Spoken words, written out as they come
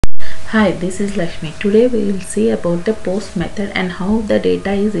Hi, this is Lakshmi. Today we will see about the post method and how the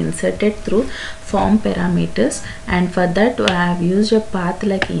data is inserted through form parameters, and for that I have used a path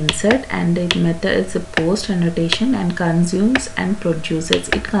like insert, and the method is a post annotation and consumes and produces.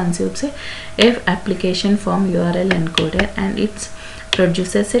 It consumes a if application form URL encoder and it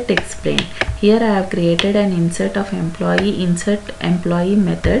produces a text plain. Here I have created an insert employee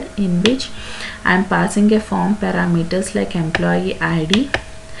method in which I am passing a form parameters like employee ID,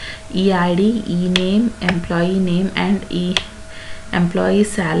 EID, ename, employee name, and employee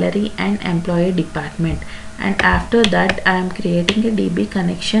salary and employee department. And after that I am creating a DB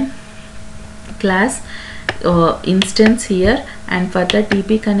connection class instance here, and for the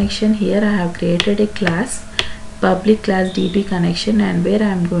DB connection here I have created a class, public class DB connection, and where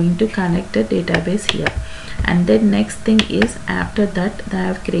I am going to connect a database here. And then next thing is, after that I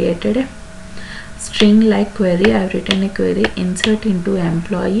have created a string like query. I have written a query, insert into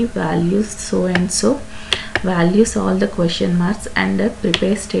employee values so and so values, all the question marks, and a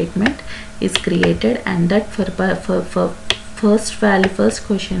prepare statement is created, and that for first value, first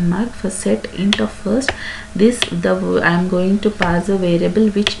question mark, for set int of first, I am going to pass a variable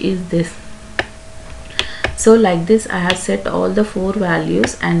which is this. So like this I have set all the 4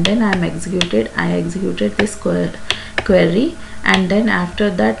 values, and then I executed this query, and then after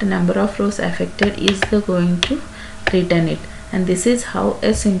that number of rows affected is going to return it. And this is how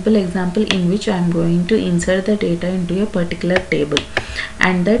a simple example in which I am going to insert the data into a particular table.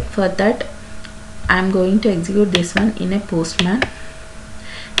 And that for that I am going to execute this one in a postman.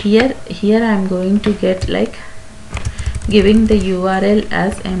 Here I am going to get like giving the URL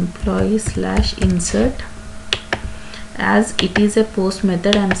as employee/insert. As it is a post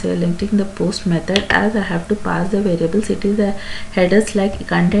method, I am selecting the post method. As I have to pass the variables, it is a headers like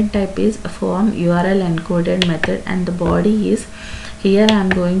content type is form URL encoded method, and the body is, here I am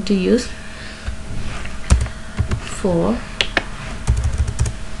going to use for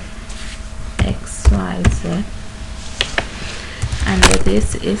XYZ, and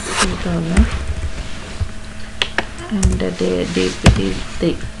this is 2000, and the date is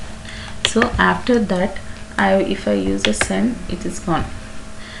 3. So after that if I use a send, it is gone.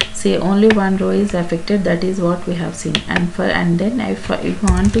 See, only one row is affected, that is what we have seen. And then if you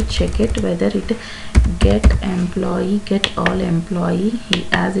want to check it whether it get employee, get all employee,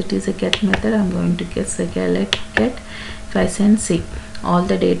 as it is a get method, I am going to select get. If I send, see, all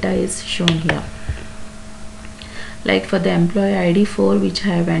the data is shown here. Like for the employee ID 4 which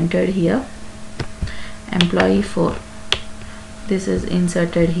I have entered here, employee 4, this is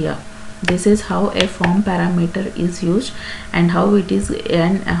inserted here. This is how a form parameter is used, and how it is,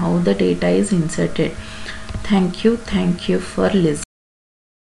 and how the data is inserted. Thank you for listening.